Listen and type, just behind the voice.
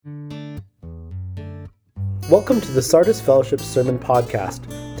Welcome to the Sardis Fellowship Sermon Podcast.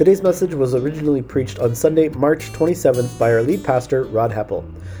 Today's message was originally preached on Sunday, March 27th by our lead pastor, Rod Heppel.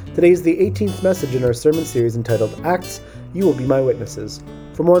 Today is the 18th message in our sermon series entitled Acts, You Will Be My Witnesses.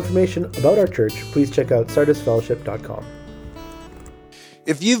 For more information about our church, please check out sardisfellowship.com.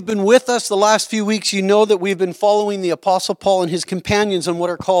 If you've been with us the last few weeks, you know that we've been following the Apostle Paul and his companions on what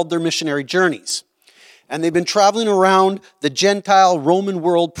are called their missionary journeys. And they've been traveling around the Gentile Roman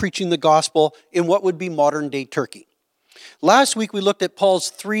world preaching the gospel in what would be modern-day Turkey. Last week, we looked at Paul's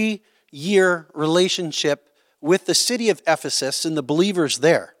 3-year relationship with the city of Ephesus and the believers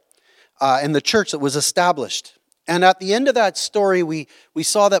there and the church that was established. And at the end of that story, we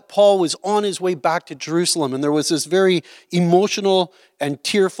saw that Paul was on his way back to Jerusalem, and there was this very emotional and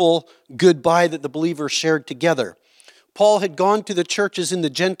tearful goodbye that the believers shared together. Paul had gone to the churches in the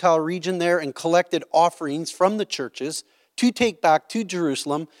Gentile region there and collected offerings from the churches to take back to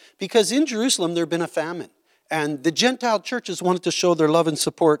Jerusalem, because in Jerusalem there had been a famine. And the Gentile churches wanted to show their love and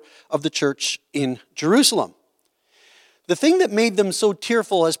support of the church in Jerusalem. The thing that made them so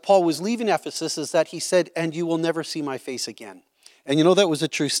tearful as Paul was leaving Ephesus is that he said, "And you will never see my face again." And you know, that was a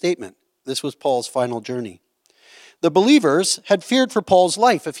true statement. This was Paul's final journey. The believers had feared for Paul's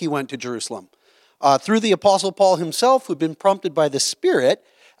life if he went to Jerusalem. Through the Apostle Paul himself, who'd been prompted by the Spirit,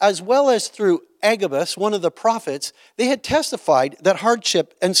 as well as through Agabus, one of the prophets, they had testified that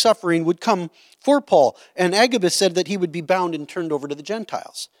hardship and suffering would come for Paul. And Agabus said that he would be bound and turned over to the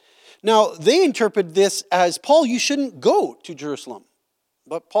Gentiles. Now, they interpreted this as, Paul, you shouldn't go to Jerusalem.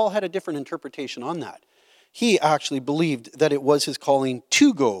 But Paul had a different interpretation on that. He actually believed that it was his calling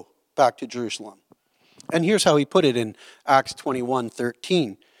to go back to Jerusalem. And here's how he put it in Acts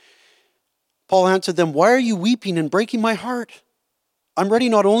 21:13. Paul answered them, "Why are you weeping and breaking my heart? I'm ready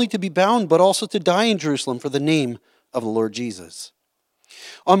not only to be bound, but also to die in Jerusalem for the name of the Lord Jesus."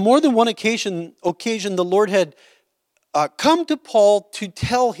 On more than one occasion, the Lord had come to Paul to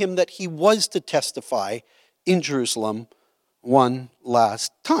tell him that he was to testify in Jerusalem one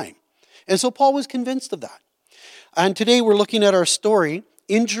last time. And so Paul was convinced of that. And today we're looking at our story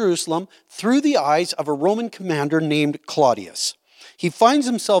in Jerusalem through the eyes of a Roman commander named Claudius. He finds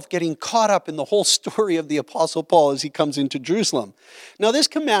himself getting caught up in the whole story of the Apostle Paul as he comes into Jerusalem. Now, this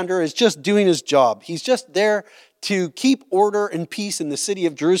commander is just doing his job. He's just there to keep order and peace in the city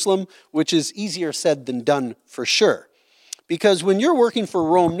of Jerusalem, which is easier said than done for sure. Because when you're working for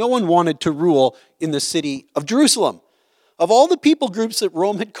Rome, no one wanted to rule in the city of Jerusalem. Of all the people groups that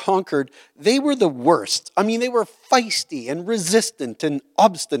Rome had conquered, they were the worst. I mean, they were feisty and resistant and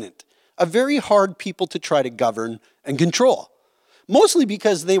obstinate. A very hard people to try to govern and control. Mostly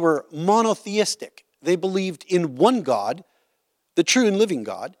because they were monotheistic. They believed in one God, the true and living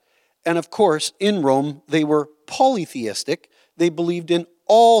God. And of course, in Rome, they were polytheistic. They believed in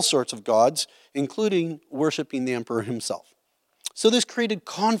all sorts of gods, including worshiping the emperor himself. So this created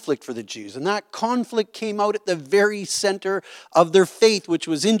conflict for the Jews. And that conflict came out at the very center of their faith, which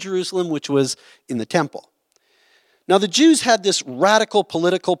was in Jerusalem, which was in the temple. Now, the Jews had this radical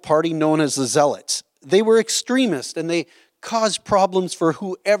political party known as the Zealots. They were extremist, and they caused problems for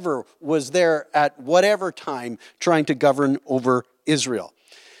whoever was there at whatever time trying to govern over Israel.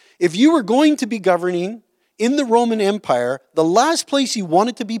 If you were going to be governing in the Roman Empire, the last place you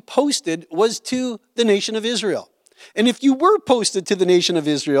wanted to be posted was to the nation of Israel. And if you were posted to the nation of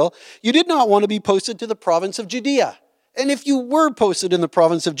Israel, you did not want to be posted to the province of Judea. And if you were posted in the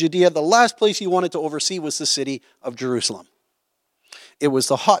province of Judea, the last place you wanted to oversee was the city of Jerusalem. It was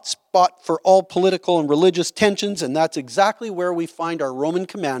the hot spot for all political and religious tensions, and that's exactly where we find our Roman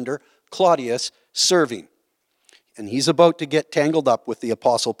commander, Claudius, serving. And he's about to get tangled up with the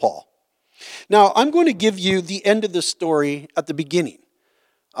Apostle Paul. Now, I'm going to give you the end of the story at the beginning.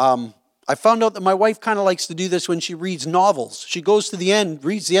 I found out that my wife kind of likes to do this when she reads novels. She goes to the end,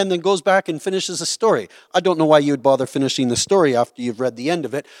 reads the end, then goes back and finishes the story. I don't know why you would bother finishing the story after you've read the end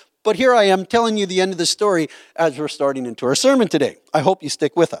of it. But here I am telling you the end of the story as we're starting into our sermon today. I hope you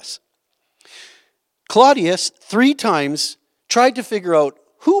stick with us. Claudius 3 times tried to figure out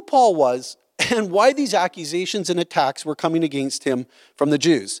who Paul was and why these accusations and attacks were coming against him from the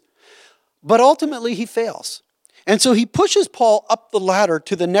Jews. But ultimately he fails. And so he pushes Paul up the ladder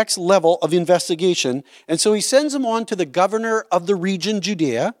to the next level of investigation. And so he sends him on to the governor of the region,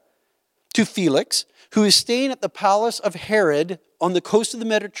 Judea, to Felix, who is staying at the palace of Herod on the coast of the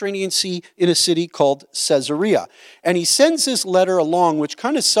Mediterranean Sea in a city called Caesarea. And he sends this letter along, which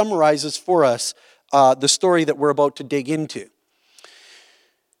kind of summarizes for us the story that we're about to dig into.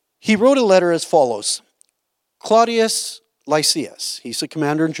 He wrote a letter as follows. Claudius Lysias, he's the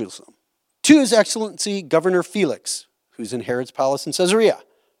commander in Jerusalem, to His Excellency Governor Felix, who's in Herod's palace in Caesarea.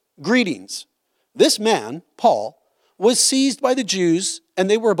 Greetings. This man, Paul, was seized by the Jews, and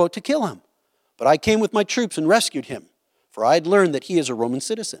they were about to kill him. But I came with my troops and rescued him, for I had learned that he is a Roman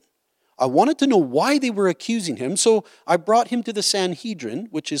citizen. I wanted to know why they were accusing him, so I brought him to the Sanhedrin,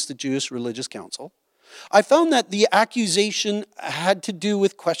 which is the Jewish religious council. I found that the accusation had to do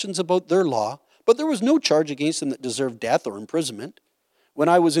with questions about their law, but there was no charge against him that deserved death or imprisonment. When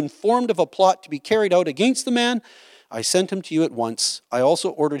I was informed of a plot to be carried out against the man, I sent him to you at once. I also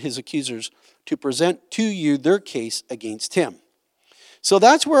ordered his accusers to present to you their case against him. So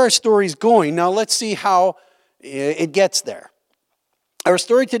that's where our story's going. Now let's see how it gets there. Our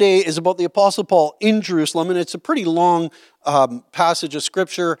story today is about the Apostle Paul in Jerusalem, and it's a pretty long passage of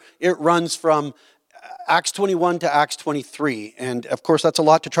Scripture. It runs from Acts 21 to Acts 23, and of course that's a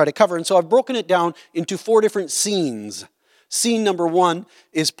lot to try to cover. And so I've broken it down into 4 different scenes. Scene number 1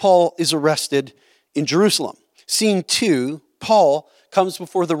 is Paul is arrested in Jerusalem. Scene 2, Paul comes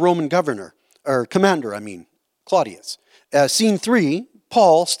before the Roman commander, Claudius. Scene 3,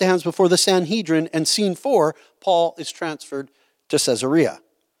 Paul stands before the Sanhedrin, and scene 4, Paul is transferred to Caesarea.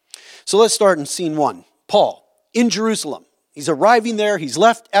 So let's start in scene 1. Paul in Jerusalem. He's arriving there. He's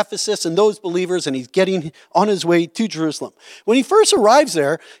left Ephesus and those believers, and he's getting on his way to Jerusalem. When he first arrives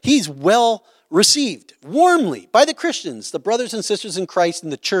there, he's well received warmly by the Christians, the brothers and sisters in Christ in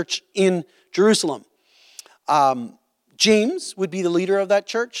the church in Jerusalem. James would be the leader of that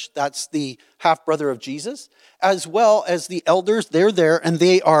church. That's the half-brother of Jesus, as well as the elders. They're there, and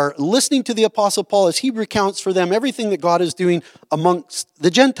they are listening to the Apostle Paul as he recounts for them everything that God is doing amongst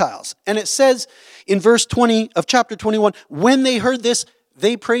the Gentiles. And it says in verse 20 of chapter 21, when they heard this,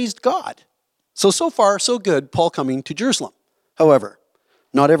 they praised God. So far, so good, Paul coming to Jerusalem. However,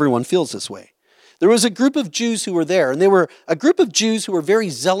 not everyone feels this way. There was a group of Jews who were there, and they were a group of Jews who were very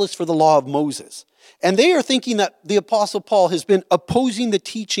zealous for the law of Moses. And they are thinking that the Apostle Paul has been opposing the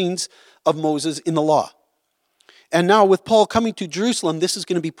teachings of Moses in the law. And now with Paul coming to Jerusalem, this is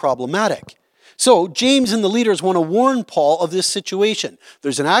going to be problematic. So James and the leaders want to warn Paul of this situation.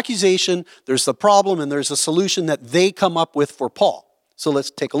 There's an accusation, there's the problem, and there's a solution that they come up with for Paul. So let's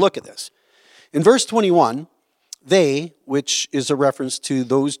take a look at this. In verse 21, they, which is a reference to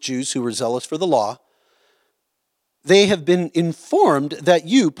those Jews who were zealous for the law, they have been informed that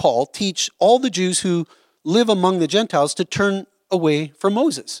you, Paul, teach all the Jews who live among the Gentiles to turn away from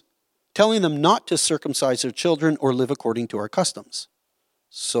Moses, telling them not to circumcise their children or live according to our customs.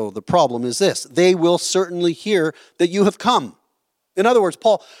 So the problem is this: they will certainly hear that you have come. In other words,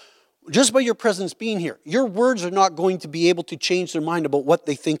 Paul, just by your presence being here, your words are not going to be able to change their mind about what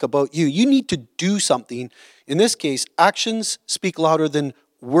they think about you. You need to do something. In this case, actions speak louder than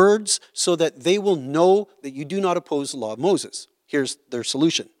words, so that they will know that you do not oppose the law of Moses. Here's their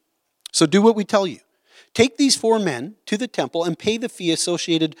solution. So do what we tell you. Take these 4 men to the temple and pay the fee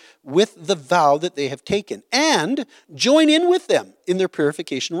associated with the vow that they have taken, and join in with them in their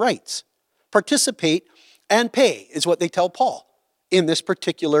purification rites. Participate and pay is what they tell Paul in this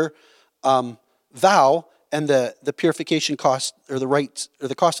particular vow and the purification cost, or the rites, or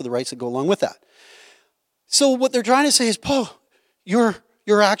the cost of the rites that go along with that. So what they're trying to say is, Paul, your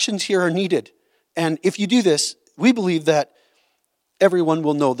actions here are needed. And if you do this, we believe that everyone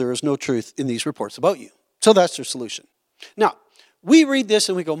will know there is no truth in these reports about you. So that's their solution. Now, we read this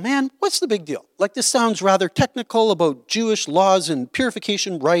and we go, man, what's the big deal? Like, this sounds rather technical about Jewish laws and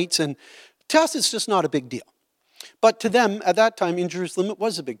purification rites, and to us it's just not a big deal. But to them, at that time in Jerusalem, it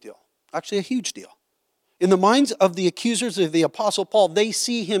was a big deal. Actually, a huge deal. In the minds of the accusers of the Apostle Paul, they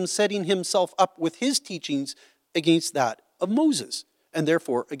see him setting himself up with his teachings against that of Moses, and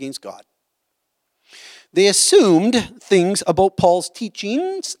therefore against God. They assumed things about Paul's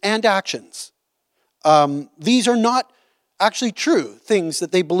teachings and actions. These are not actually true things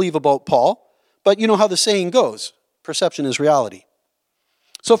that they believe about Paul, but you know how the saying goes, perception is reality.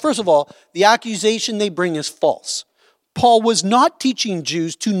 So first of all, the accusation they bring is false. Paul was not teaching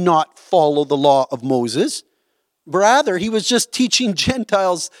Jews to not follow the law of Moses. Rather, he was just teaching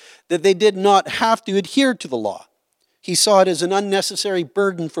Gentiles that they did not have to adhere to the law. He saw it as an unnecessary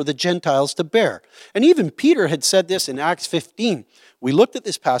burden for the Gentiles to bear. And even Peter had said this in Acts 15. We looked at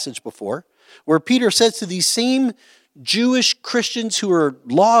this passage before, where Peter says to these same Jewish Christians who are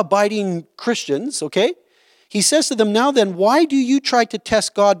law-abiding Christians, okay? He says to them, now then, why do you try to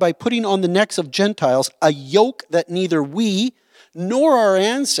test God by putting on the necks of Gentiles a yoke that neither we nor our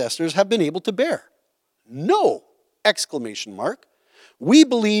ancestors have been able to bear? No! Exclamation mark. We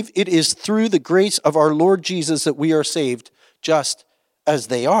believe it is through the grace of our Lord Jesus that we are saved, just as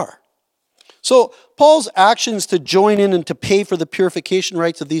they are. So Paul's actions to join in and to pay for the purification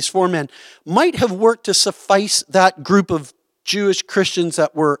rites of these 4 men might have worked to suffice that group of Jewish Christians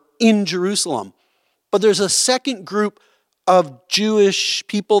that were in Jerusalem. But there's a second group of Jewish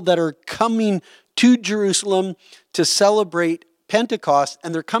people that are coming to Jerusalem to celebrate Pentecost,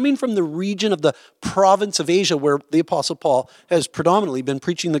 and they're coming from the region of the province of Asia, where the Apostle Paul has predominantly been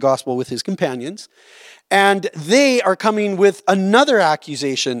preaching the gospel with his companions. And they are coming with another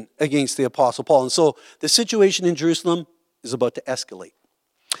accusation against the Apostle Paul. And so the situation in Jerusalem is about to escalate.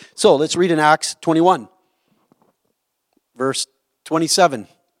 So let's read in Acts 21, verse 27.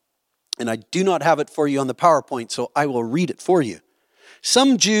 And I do not have it for you on the PowerPoint, so I will read it for you.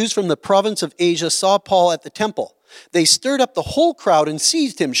 Some Jews from the province of Asia saw Paul at the temple. They stirred up the whole crowd and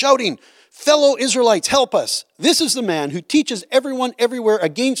seized him, shouting, "Fellow Israelites, help us. This is the man who teaches everyone everywhere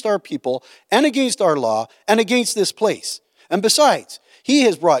against our people and against our law and against this place. And besides, he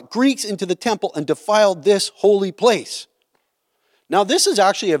has brought Greeks into the temple and defiled this holy place." Now, this is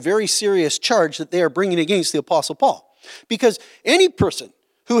actually a very serious charge that they are bringing against the Apostle Paul, because any person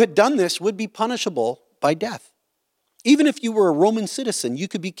who had done this would be punishable by death. Even if you were a Roman citizen, you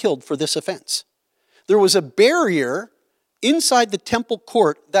could be killed for this offense. There was a barrier inside the temple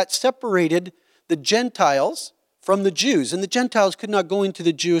court that separated the Gentiles from the Jews, and the Gentiles could not go into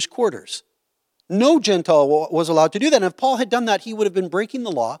the Jewish quarters. No Gentile was allowed to do that. And if Paul had done that, he would have been breaking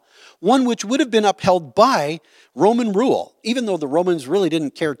the law, one which would have been upheld by Roman rule. Even though the Romans really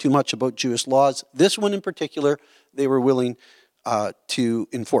didn't care too much about Jewish laws, this one in particular, they were willing to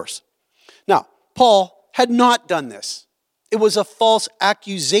enforce. Now, Paul had not done this. It was a false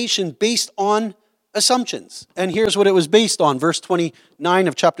accusation based on assumptions. And here's what it was based on. Verse 29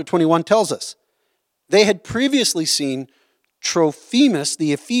 of chapter 21 tells us. They had previously seen Trophimus,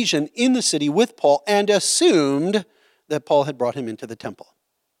 the Ephesian, in the city with Paul and assumed that Paul had brought him into the temple.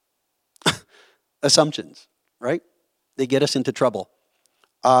 Assumptions, right? They get us into trouble.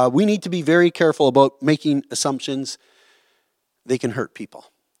 We need to be very careful about making assumptions. They can hurt people.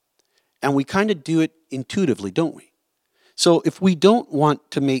 And we kind of do it intuitively, don't we? So if we don't want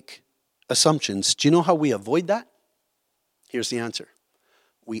to make assumptions, do you know how we avoid that? Here's the answer.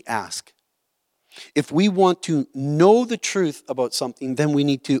 We ask. If we want to know the truth about something, then we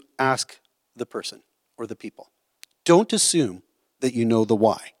need to ask the person or the people. Don't assume that you know the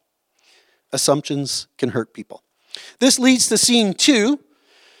why. Assumptions can hurt people. This leads to scene 2,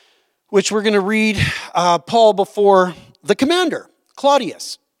 which we're going to read Paul before the commander,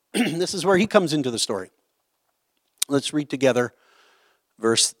 Claudius. This is where he comes into the story. Let's read together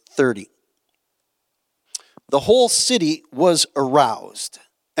verse 30. The whole city was aroused,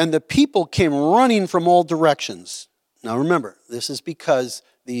 and the people came running from all directions. Now remember, this is because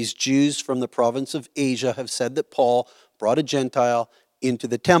these Jews from the province of Asia have said that Paul brought a Gentile into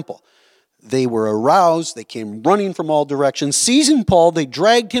the temple. They were aroused, they came running from all directions. Seizing Paul, they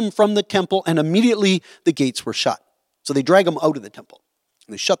dragged him from the temple, and immediately the gates were shut. So they drag him out of the temple,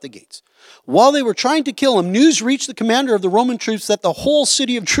 and they shut the gates. While they were trying to kill him, news reached the commander of the Roman troops that the whole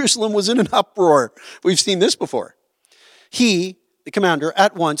city of Jerusalem was in an uproar. We've seen this before. He, the commander,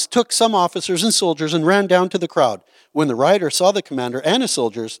 at once took some officers and soldiers and ran down to the crowd. When the rioters saw the commander and his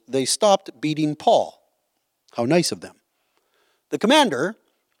soldiers, they stopped beating Paul. How nice of them. The commander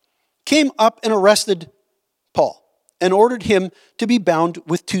came up and arrested Paul and ordered him to be bound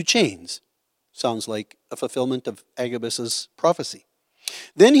with 2 chains. Sounds like a fulfillment of Agabus's prophecy.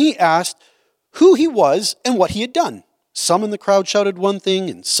 Then he asked who he was and what he had done. Some in the crowd shouted one thing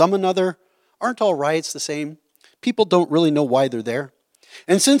and some another. Aren't all riots the same? People don't really know why they're there.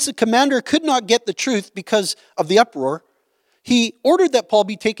 And since the commander could not get the truth because of the uproar, he ordered that Paul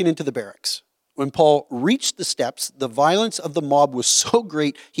be taken into the barracks. When Paul reached the steps, the violence of the mob was so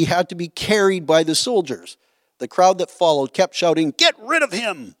great he had to be carried by the soldiers. The crowd that followed kept shouting, "Get rid of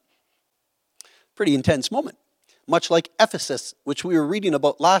him!" Pretty intense moment. Much like Ephesus, which we were reading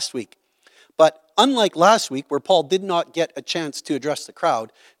about last week. But unlike last week, where Paul did not get a chance to address the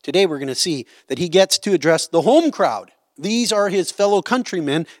crowd, today we're going to see that he gets to address the home crowd. These are his fellow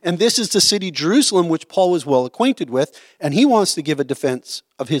countrymen, and this is the city Jerusalem, which Paul was well acquainted with, and he wants to give a defense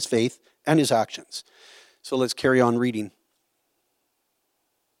of his faith and his actions. So let's carry on reading.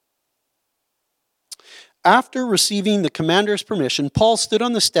 After receiving the commander's permission, Paul stood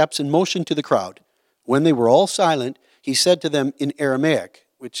on the steps and motioned to the crowd. When they were all silent, he said to them in Aramaic,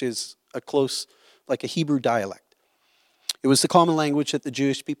 which is like a Hebrew dialect. It was the common language that the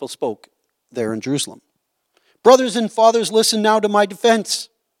Jewish people spoke there in Jerusalem. "Brothers and fathers, listen now to my defense."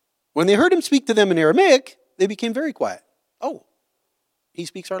 When they heard him speak to them in Aramaic, they became very quiet. Oh, he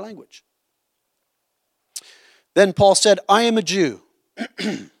speaks our language. Then Paul said, "I am a Jew,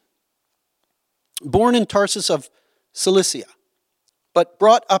 born in Tarsus of Cilicia, but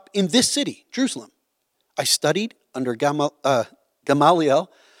brought up in this city, Jerusalem. I studied under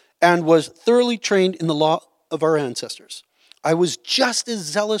Gamaliel and was thoroughly trained in the law of our ancestors. I was just as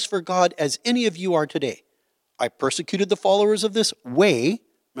zealous for God as any of you are today. I persecuted the followers of this way,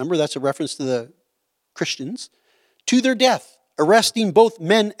 remember that's a reference to the Christians, to their death, arresting both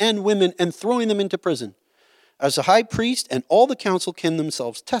men and women and throwing them into prison. As the high priest and all the council can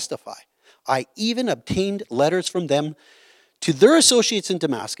themselves testify, I even obtained letters from them to their associates in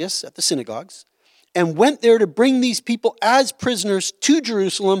Damascus at the synagogues, and went there to bring these people as prisoners to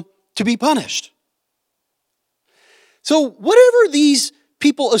Jerusalem to be punished. So whatever these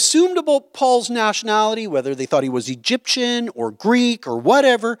people assumed about Paul's nationality, whether they thought he was Egyptian or Greek or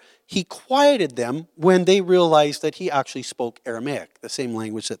whatever, he quieted them when they realized that he actually spoke Aramaic, the same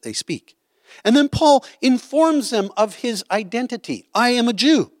language that they speak. And then Paul informs them of his identity. I am a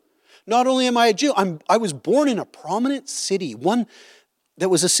Jew. Not only am I a Jew, I was born in a prominent city, one that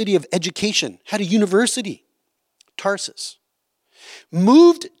was a city of education, had a university, Tarsus.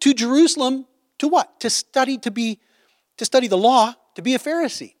 Moved to Jerusalem to what? To study the law, to be a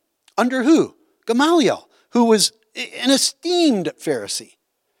Pharisee. Under who? Gamaliel, who was an esteemed Pharisee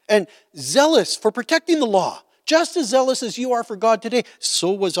and zealous for protecting the law. Just as zealous as you are for God today,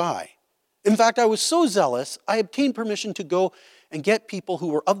 so was I. In fact, I was so zealous, I obtained permission to go and get people who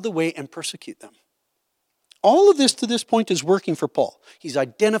were of the way and persecute them. All of this to this point is working for Paul. He's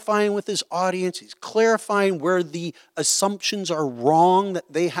identifying with his audience. He's clarifying where the assumptions are wrong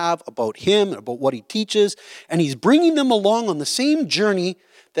that they have about him and about what he teaches. And he's bringing them along on the same journey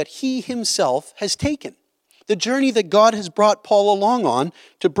that he himself has taken. The journey that God has brought Paul along on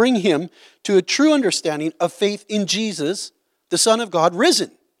to bring him to a true understanding of faith in Jesus, the Son of God,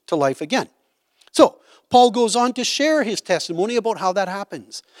 risen to life again. So, Paul goes on to share his testimony about how that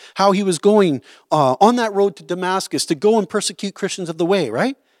happens, how he was going on that road to Damascus to go and persecute Christians of the way,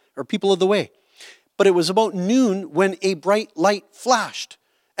 right? Or people of the way. But it was about noon when a bright light flashed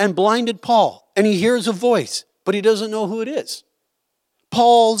and blinded Paul, and he hears a voice, but he doesn't know who it is.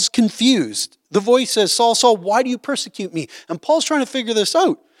 Paul's confused. The voice says, Saul, Saul, why do you persecute me? And Paul's trying to figure this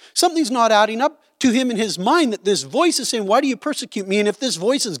out. Something's not adding up to him in his mind that this voice is saying, why do you persecute me? And if this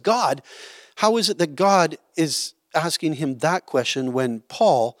voice is God, how is it that God is asking him that question when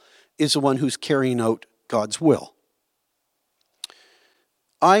Paul is the one who's carrying out God's will?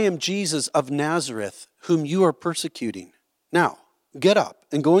 I am Jesus of Nazareth, whom you are persecuting. Now, get up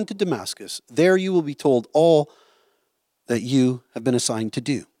and go into Damascus. There you will be told all that you have been assigned to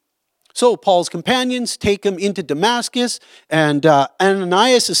do. So Paul's companions take him into Damascus, and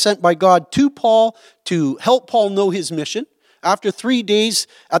Ananias is sent by God to Paul to help Paul know his mission. After 3 days,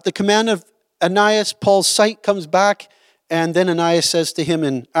 at the command of Ananias, Paul's sight comes back, and then Ananias says to him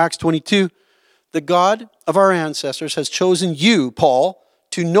in Acts 22, the God of our ancestors has chosen you, Paul,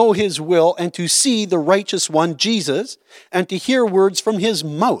 to know his will and to see the righteous one, Jesus, and to hear words from his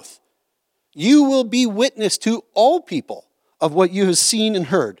mouth. You will be witness to all people of what you have seen and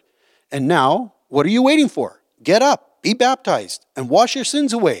heard. And now, what are you waiting for? Get up, be baptized, and wash your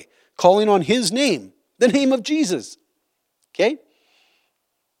sins away, calling on his name, the name of Jesus. Okay?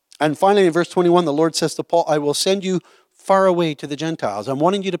 And finally, in verse 21, the Lord says to Paul, I will send you far away to the Gentiles. I'm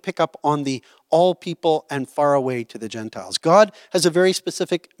wanting you to pick up on the all people and far away to the Gentiles. God has a very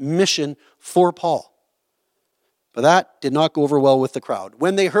specific mission for Paul. But that did not go over well with the crowd.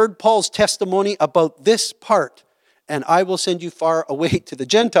 When they heard Paul's testimony about this part, and I will send you far away to the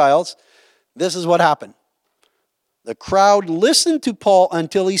Gentiles, this is what happened. The crowd listened to Paul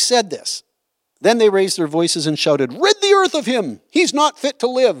until he said this. Then they raised their voices and shouted, rid the earth of him! He's not fit to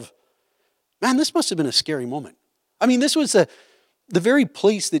live. Man, this must have been a scary moment. I mean, this was the very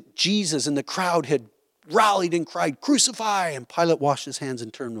place that Jesus and the crowd had rallied and cried, crucify, and Pilate washed his hands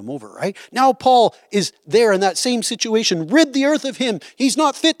and turned them over, right? Now Paul is there in that same situation. Rid the earth of him. He's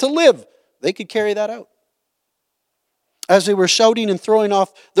not fit to live. They could carry that out. As they were shouting and throwing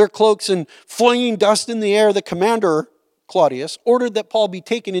off their cloaks and flinging dust in the air, the commander, Claudius, ordered that Paul be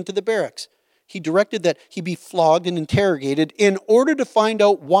taken into the barracks. He directed that he be flogged and interrogated in order to find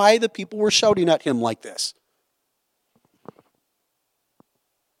out why the people were shouting at him like this.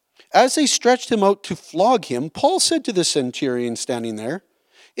 As they stretched him out to flog him, Paul said to the centurion standing there,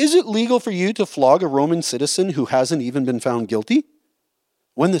 is it legal for you to flog a Roman citizen who hasn't even been found guilty?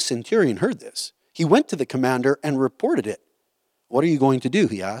 When the centurion heard this, he went to the commander and reported it. What are you going to do?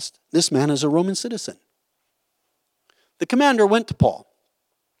 He asked. This man is a Roman citizen. The commander went to Paul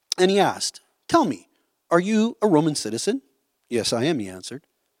and he asked, tell me, are you a Roman citizen? Yes, I am, he answered.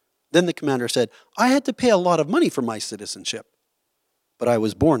 Then the commander said, I had to pay a lot of money for my citizenship. But I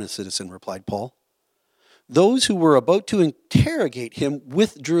was born a citizen, replied Paul. Those who were about to interrogate him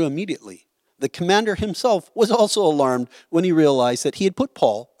withdrew immediately. the commander himself was also alarmed when he realized that he had put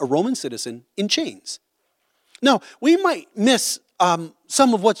Paul, a Roman citizen, in chains. Now, we might miss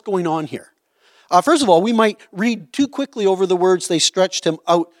some of what's going on here. First of all, we might read too quickly over the words, they stretched him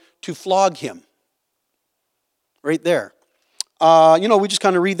out to flog him. Right there. We just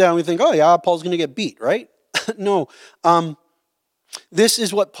kind of read that and we think, oh yeah, Paul's going to get beat, right? No. This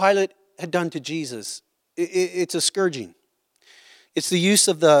is what Pilate had done to Jesus. It's a scourging. It's the use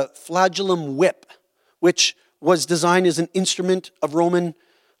of the flagellum whip, which was designed as an instrument of Roman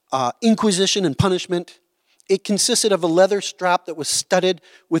inquisition and punishment. It consisted of a leather strap that was studded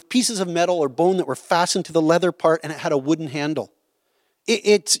with pieces of metal or bone that were fastened to the leather part, and it had a wooden handle.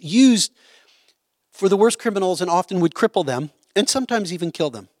 It's used for the worst criminals and often would cripple them and sometimes even kill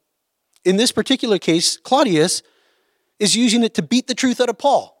them. In this particular case, Claudius is using it to beat the truth out of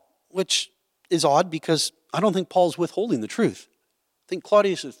Paul, which is odd because I don't think Paul's withholding the truth. I think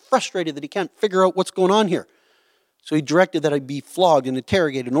Claudius is frustrated that he can't figure out what's going on here. So he directed that I be flogged and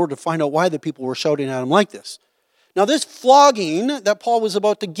interrogated in order to find out why the people were shouting at him like this. Now, this flogging that Paul was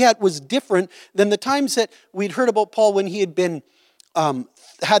about to get was different than the times that we'd heard about Paul when he had been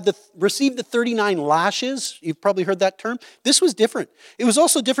received the 39 lashes. You've probably heard that term. This was different. It was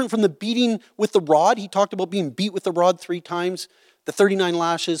also different from the beating with the rod. He talked about being beat with the rod 3 times, the 39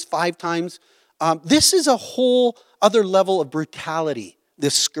 lashes 5 times. This is a whole other level of brutality,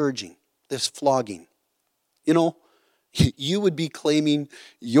 this scourging, this flogging. You know, you would be claiming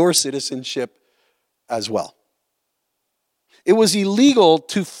your citizenship as well. It was illegal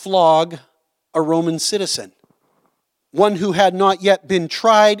to flog a Roman citizen, one who had not yet been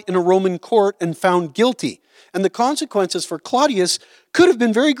tried in a Roman court and found guilty. And the consequences for Claudius could have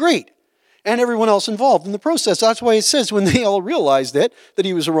been very great, and everyone else involved in the process. That's why it says when they all realized that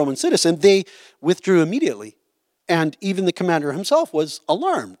he was a Roman citizen, they withdrew immediately. And even the commander himself was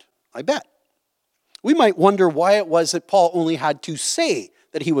alarmed, I bet. We might wonder why it was that Paul only had to say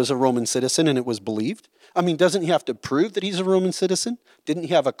that he was a Roman citizen and it was believed. I mean, doesn't he have to prove that he's a Roman citizen? Didn't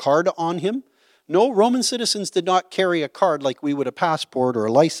he have a card on him? No, Roman citizens did not carry a card like we would a passport or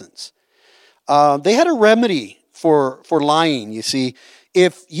a license. They had a remedy for lying, you see.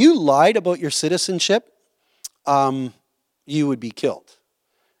 If you lied about your citizenship, you would be killed.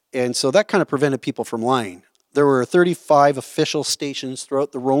 And so that kind of prevented people from lying. There were 35 official stations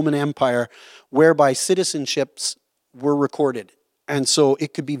throughout the Roman Empire whereby citizenships were recorded. And so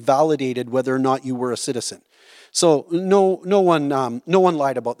it could be validated whether or not you were a citizen. So no one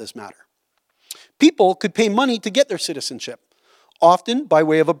lied about this matter. People could pay money to get their citizenship, often by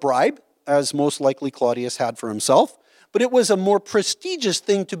way of a bribe, as most likely Claudius had for himself. But it was a more prestigious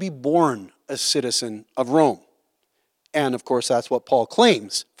thing to be born a citizen of Rome. And of course, that's what Paul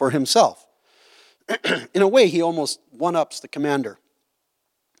claims for himself. In a way, he almost one-ups the commander.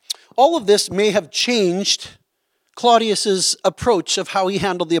 All of this may have changed Claudius's approach of how he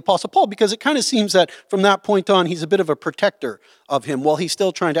handled the Apostle Paul, because it kind of seems that from that point on, he's a bit of a protector of him while he's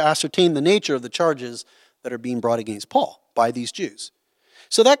still trying to ascertain the nature of the charges that are being brought against Paul by these Jews.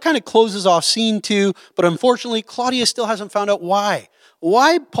 So that kind of closes off scene 2, but unfortunately, Claudius still hasn't found out why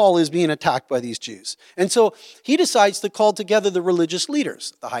Paul is being attacked by these Jews. And so he decides to call together the religious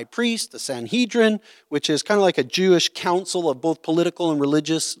leaders, the high priest, the Sanhedrin, which is kind of like a Jewish council of both political and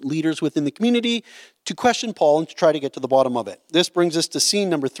religious leaders within the community, to question Paul and to try to get to the bottom of it. This brings us to scene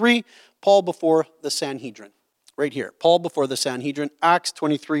number 3, Paul before the Sanhedrin. Right here, Paul before the Sanhedrin, Acts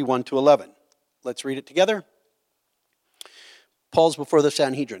 23, 1-11. Let's read it together. Paul's before the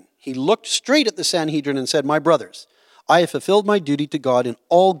Sanhedrin. He looked straight at the Sanhedrin and said, "My brothers, I have fulfilled my duty to God in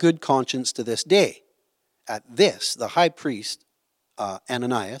all good conscience to this day." At this, the high priest,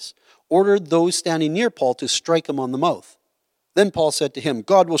 Ananias, ordered those standing near Paul to strike him on the mouth. Then Paul said to him,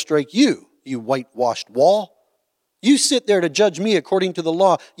 "God will strike you, you whitewashed wall. You sit there to judge me according to the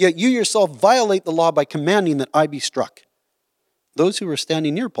law, yet you yourself violate the law by commanding that I be struck." Those who were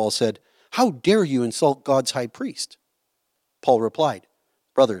standing near Paul said, "How dare you insult God's high priest?" Paul replied,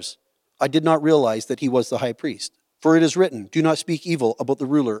 "Brothers, I did not realize that he was the high priest. For it is written, 'Do not speak evil about the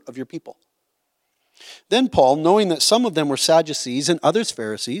ruler of your people.'" Then Paul, knowing that some of them were Sadducees and others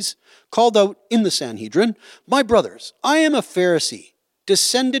Pharisees, called out in the Sanhedrin, "My brothers, I am a Pharisee,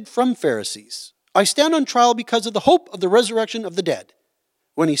 descended from Pharisees. I stand on trial because of the hope of the resurrection of the dead."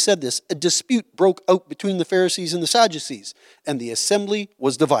 When he said this, a dispute broke out between the Pharisees and the Sadducees, and the assembly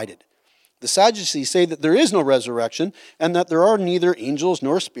was divided. The Sadducees say that there is no resurrection and that there are neither angels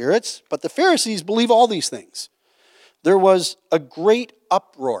nor spirits, but the Pharisees believe all these things. There was a great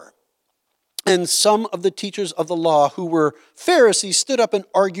uproar, and some of the teachers of the law who were Pharisees stood up and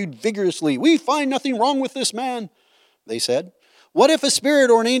argued vigorously. "We find nothing wrong with this man," they said. What if a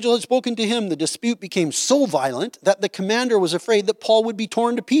spirit or an angel had spoken to him? The dispute became so violent that the commander was afraid that Paul would be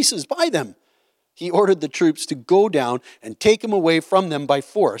torn to pieces by them. He ordered the troops to go down and take him away from them by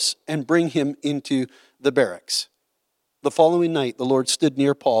force and bring him into the barracks. The following night, the Lord stood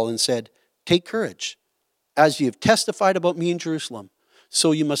near Paul and said, "Take courage. As you have testified about me in Jerusalem,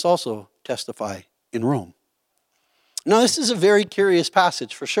 so you must also testify in Rome." Now, this is a very curious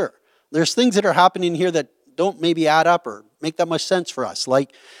passage for sure. There's things that are happening here that don't maybe add up or make that much sense for us.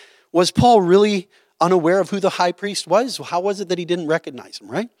 Like, was Paul really unaware of who the high priest was? How was it that he didn't recognize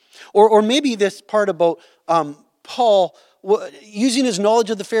him, right? Or maybe this part about Paul using his knowledge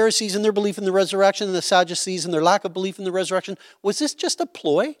of the Pharisees and their belief in the resurrection and the Sadducees and their lack of belief in the resurrection, was this just a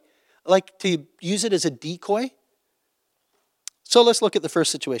ploy? Like to use it as a decoy? So let's look at the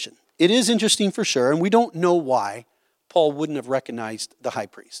first situation. It is interesting for sure, and we don't know why Paul wouldn't have recognized the high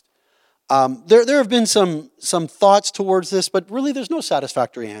priest. There have been some thoughts towards this, but really there's no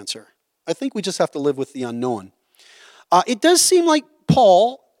satisfactory answer. I think we just have to live with the unknown. It does seem like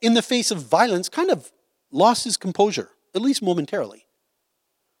Paul, in the face of violence, kind of lost his composure, at least momentarily.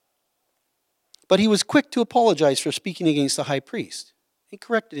 But he was quick to apologize for speaking against the high priest. He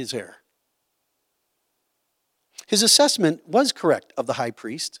corrected his error. His assessment was correct of the high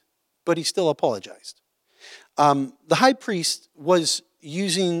priest, but he still apologized. The high priest was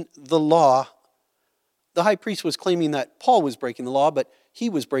using the law. The high priest was claiming that Paul was breaking the law, but he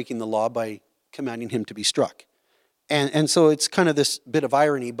was breaking the law by commanding him to be struck. And so it's kind of this bit of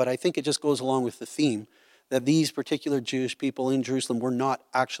irony, but I think it just goes along with the theme that these particular Jewish people in Jerusalem were not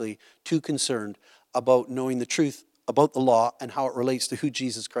actually too concerned about knowing the truth about the law and how it relates to who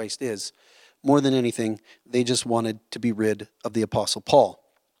Jesus Christ is. More than anything, they just wanted to be rid of the Apostle Paul.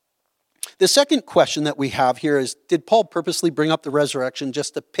 The second question that we have here is, did Paul purposely bring up the resurrection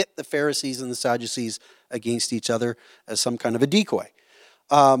just to pit the Pharisees and the Sadducees against each other as some kind of a decoy?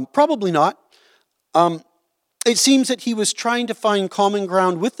 Probably not. It seems that he was trying to find common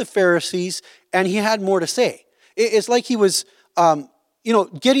ground with the Pharisees, and he had more to say. It's like he was,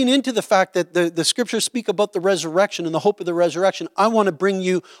 getting into the fact that the scriptures speak about the resurrection and the hope of the resurrection. I want to bring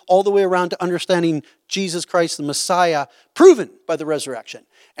you all the way around to understanding Jesus Christ, the Messiah, proven by the resurrection.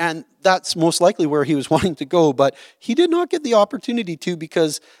 And that's most likely where he was wanting to go, but he did not get the opportunity to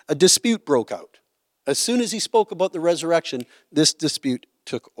because a dispute broke out. As soon as he spoke about the resurrection, this dispute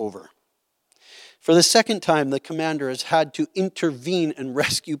took over. For the second time, the commander has had to intervene and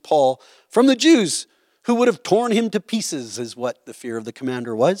rescue Paul from the Jews who would have torn him to pieces, is what the fear of the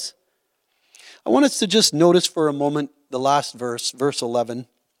commander was. I want us to just notice for a moment the last verse, verse 11.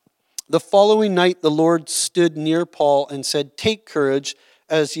 The following night, the Lord stood near Paul and said, "Take courage,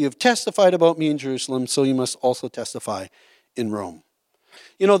 as you have testified about me in Jerusalem, so you must also testify in Rome."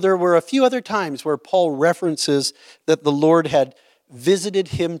 You know, there were a few other times where Paul references that the Lord had visited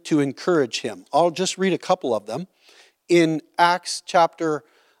him to encourage him. I'll just read a couple of them. In Acts chapter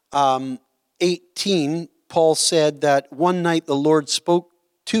 18, Paul said that one night the Lord spoke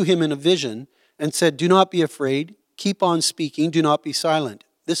to him in a vision and said, "Do not be afraid, keep on speaking, do not be silent."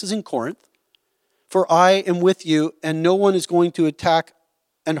 This is in Corinth. "For I am with you, and no one is going to attack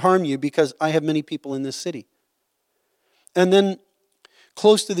and harm you, because I have many people in this city." And then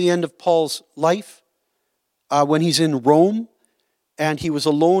close to the end of Paul's life, when he's in Rome and he was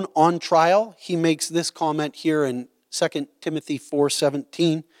alone on trial, he makes this comment here in 2 Timothy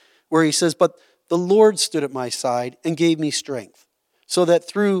 4:17, where he says, "But the Lord stood at my side and gave me strength, so that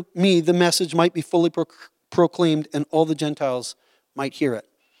through me the message might be fully proclaimed and all the Gentiles might hear it."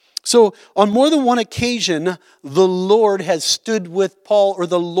 So on more than one occasion, the Lord has stood with Paul, or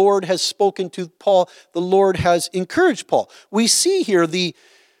the Lord has spoken to Paul. The Lord has encouraged Paul. We see here the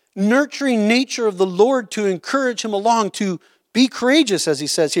nurturing nature of the Lord to encourage him along, to be courageous, as he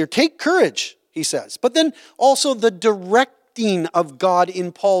says here. Take courage, he says. But then also the directing of God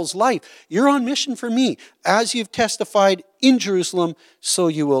in Paul's life. You're on mission for me. As you've testified in Jerusalem, so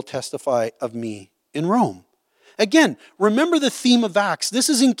you will testify of me in Rome. Again, remember the theme of Acts. This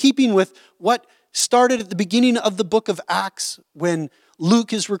is in keeping with what started at the beginning of the book of Acts, when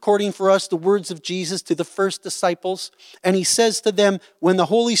Luke is recording for us the words of Jesus to the first disciples. And he says to them, when the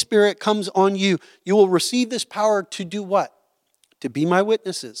Holy Spirit comes on you, you will receive this power to do what? To be my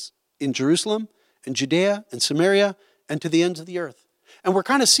witnesses in Jerusalem and Judea and Samaria and to the ends of the earth. And we're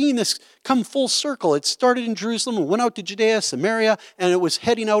kind of seeing this come full circle. It started in Jerusalem and went out to Judea, Samaria, and it was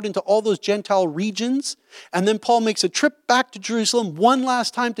heading out into all those Gentile regions. And then Paul makes a trip back to Jerusalem one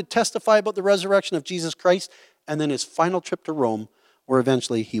last time to testify about the resurrection of Jesus Christ, and then his final trip to Rome, where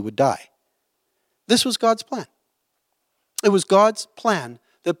eventually he would die. This was God's plan. It was God's plan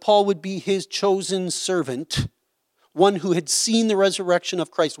that Paul would be his chosen servant, one who had seen the resurrection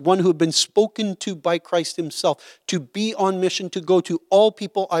of Christ, one who had been spoken to by Christ himself, to be on mission to go to all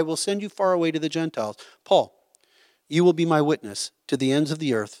people. I will send you far away to the Gentiles. Paul, you will be my witness to the ends of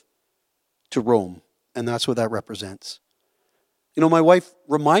the earth, to Rome. And that's what that represents. You know, my wife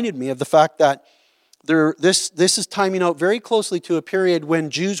reminded me of the fact that this is timing out very closely to a period when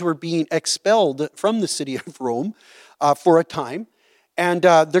Jews were being expelled from the city of Rome for a time. And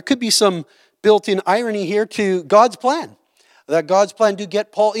there could be some built-in irony here to God's plan. That God's plan to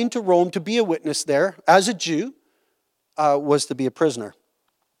get Paul into Rome to be a witness there as a Jew was to be a prisoner.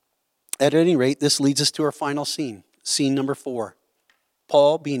 At any rate, this leads us to our final scene. Scene number 4.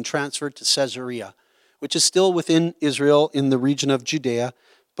 Paul being transferred to Caesarea, which is still within Israel in the region of Judea,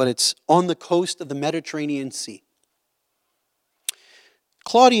 but it's on the coast of the Mediterranean Sea.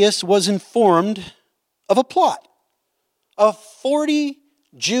 Claudius was informed of a plot of 40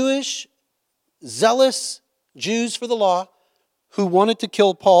 Jewish, zealous Jews for the law who wanted to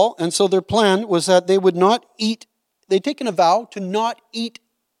kill Paul. And so their plan was that they would not eat, they'd taken a vow to not eat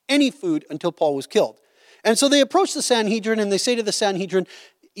any food until Paul was killed. And so they approach the Sanhedrin and they say to the Sanhedrin,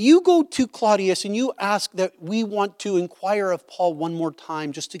 you go to Claudius and you ask that we want to inquire of Paul one more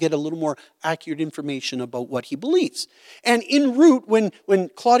time just to get a little more accurate information about what he believes. And en route, when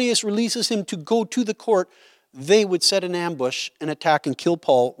Claudius releases him to go to the court, they would set an ambush and attack and kill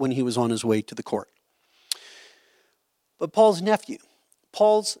Paul when he was on his way to the court. But Paul's nephew,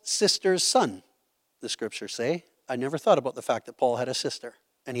 Paul's sister's son, the scriptures say, I never thought about the fact that Paul had a sister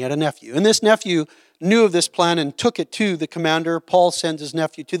and he had a nephew. And this nephew knew of this plan and took it to the commander. Paul sends his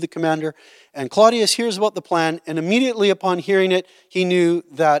nephew to the commander, and Claudius hears about the plan, and immediately upon hearing it, he knew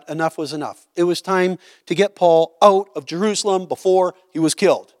that enough was enough. It was time to get Paul out of Jerusalem before he was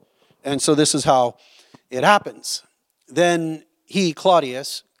killed. And so this is how it happens. Then he,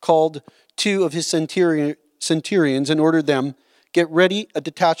 Claudius, called 2 of his centurions and ordered them, get ready a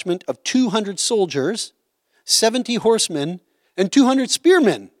detachment of 200 soldiers, 70 horsemen, and 200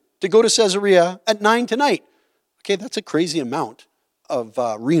 spearmen to go to Caesarea at 9 tonight. Okay, that's a crazy amount of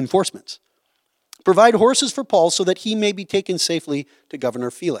reinforcements. Provide horses for Paul so that he may be taken safely to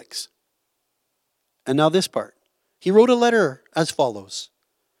Governor Felix. And now this part. He wrote a letter as follows.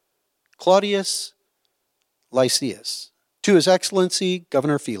 Claudius Lysias, to His Excellency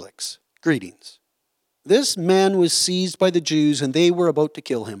Governor Felix, greetings. This man was seized by the Jews and they were about to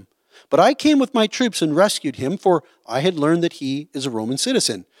kill him. But I came with my troops and rescued him, for I had learned that he is a Roman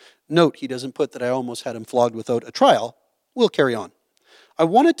citizen. Note, he doesn't put that I almost had him flogged without a trial. We'll carry on. I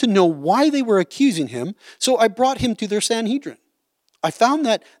wanted to know why they were accusing him, so I brought him to their Sanhedrin. I found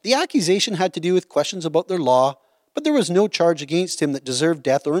that the accusation had to do with questions about their law, but there was no charge against him that deserved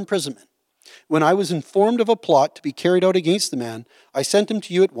death or imprisonment. When I was informed of a plot to be carried out against the man, I sent him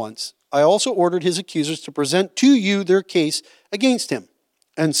to you at once. I also ordered his accusers to present to you their case against him.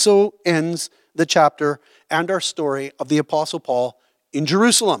 And so ends the chapter and our story of the Apostle Paul in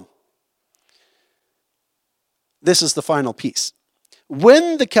Jerusalem. This is the final piece.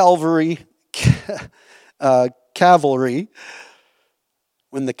 When the cavalry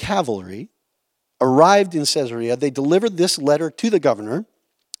arrived in Caesarea, they delivered this letter to the governor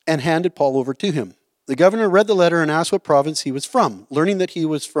and handed Paul over to him. The governor read the letter and asked what province he was from. Learning that he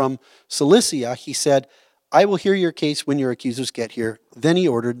was from Cilicia, he said, I will hear your case when your accusers get here. Then he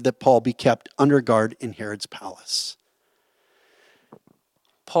ordered that Paul be kept under guard in Herod's palace.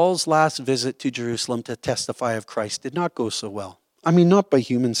 Paul's last visit to Jerusalem to testify of Christ did not go so well. I mean, not by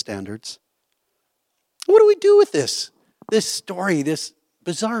human standards. What do we do with this? This story, this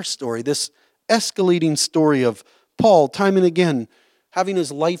bizarre story, this escalating story of Paul time and again having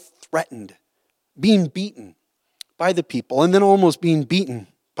his life threatened, being beaten by the people, and then almost being beaten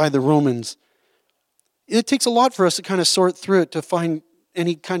by the Romans. It takes a lot for us to kind of sort through it to find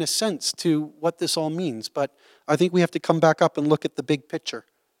any kind of sense to what this all means. But I think we have to come back up and look at the big picture.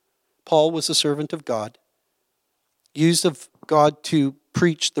 Paul was a servant of God, used of God to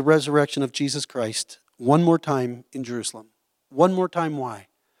preach the resurrection of Jesus Christ one more time in Jerusalem. One more time, why?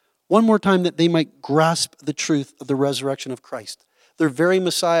 One more time that they might grasp the truth of the resurrection of Christ. Their very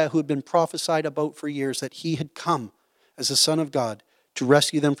Messiah who had been prophesied about for years, that he had come as the Son of God to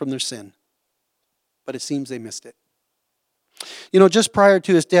rescue them from their sin. But it seems they missed it. You know, just prior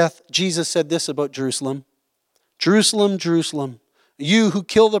to his death, Jesus said this about Jerusalem. Jerusalem, Jerusalem, you who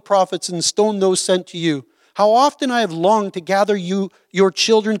kill the prophets and stone those sent to you. How often I have longed to gather your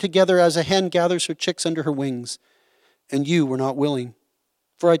children together as a hen gathers her chicks under her wings. And you were not willing.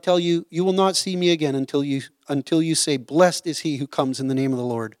 For I tell you, you will not see me again until you say, blessed is he who comes in the name of the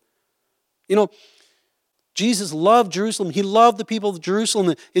Lord. You know, Jesus loved Jerusalem. He loved the people of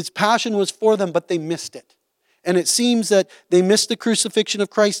Jerusalem. His passion was for them, but they missed it. And it seems that they missed the crucifixion of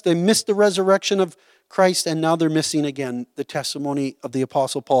Christ, they missed the resurrection of Christ, and now they're missing again the testimony of the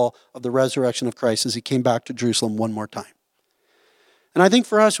Apostle Paul of the resurrection of Christ as he came back to Jerusalem one more time. And I think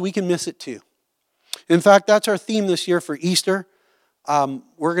for us, we can miss it too. In fact, that's our theme this year for Easter.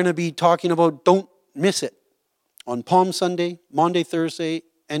 We're going to be talking about don't miss it. On Palm Sunday, Maundy Thursday,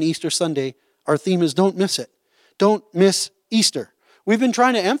 and Easter Sunday, our theme is don't miss it. Don't miss Easter. We've been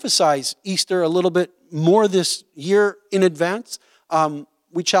trying to emphasize Easter a little bit more this year in advance.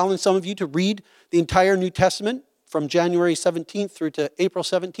 We challenge some of you to read the entire New Testament from January 17th through to April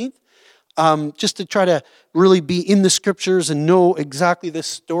 17th, just to try to really be in the scriptures and know exactly this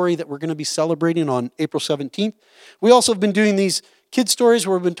story that we're going to be celebrating on April 17th. We also have been doing these kid stories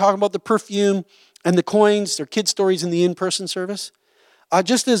where we've been talking about the perfume and the coins. They're kid stories in the in-person service,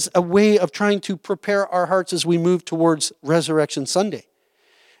 just as a way of trying to prepare our hearts as we move towards Resurrection Sunday.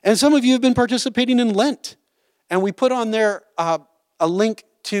 And some of you have been participating in Lent, and we put on there a link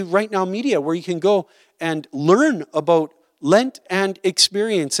to Right Now Media where you can go and learn about Lent and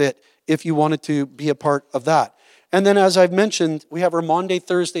experience it if you wanted to be a part of that. And then, as I've mentioned, we have our Maundy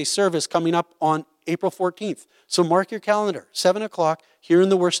Thursday service coming up on April 14th. So mark your calendar, 7 o'clock here in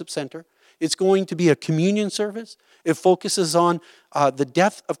the worship center. It's going to be a communion service. It focuses on the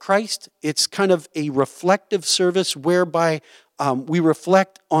death of Christ. It's kind of a reflective service whereby we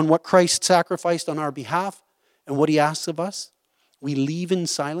reflect on what Christ sacrificed on our behalf and what he asks of us. We leave in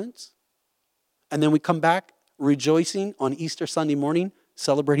silence. And then we come back rejoicing on Easter Sunday morning,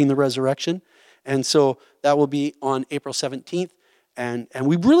 celebrating the resurrection. And so that will be on April 17th. And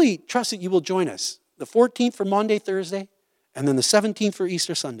we really trust that you will join us. The 14th for Maundy Thursday, and then the 17th for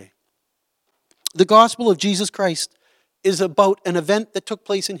Easter Sunday. The gospel of Jesus Christ is about an event that took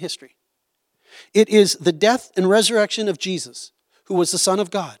place in history. It is the death and resurrection of Jesus, who was the Son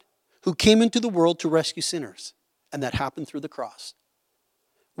of God, who came into the world to rescue sinners, and that happened through the cross.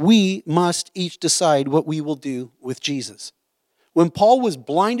 We must each decide what we will do with Jesus. When Paul was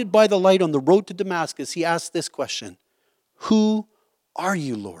blinded by the light on the road to Damascus, he asked this question, "Who are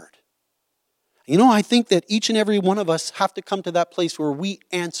you, Lord?" You know, I think that each and every one of us have to come to that place where we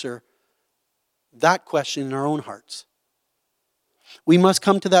answer that question in our own hearts. We must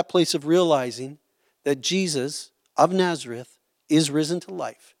come to that place of realizing that Jesus of Nazareth is risen to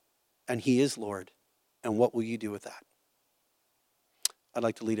life and he is Lord. And what will you do with that? I'd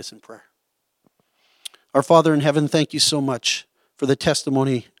like to lead us in prayer. Our Father in heaven, thank you so much for the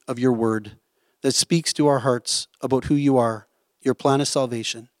testimony of your word that speaks to our hearts about who you are, your plan of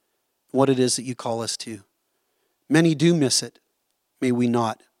salvation, what it is that you call us to. Many do miss it. May we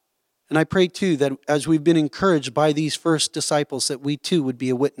not. And I pray too that as we've been encouraged by these first disciples, that we too would be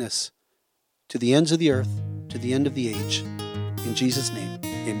a witness to the ends of the earth, to the end of the age. In Jesus' name,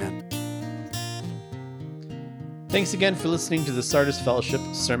 amen. Thanks again for listening to the Sardis Fellowship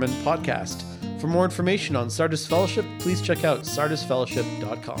Sermon Podcast. For more information on Sardis Fellowship, please check out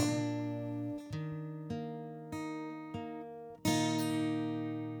sardisfellowship.com.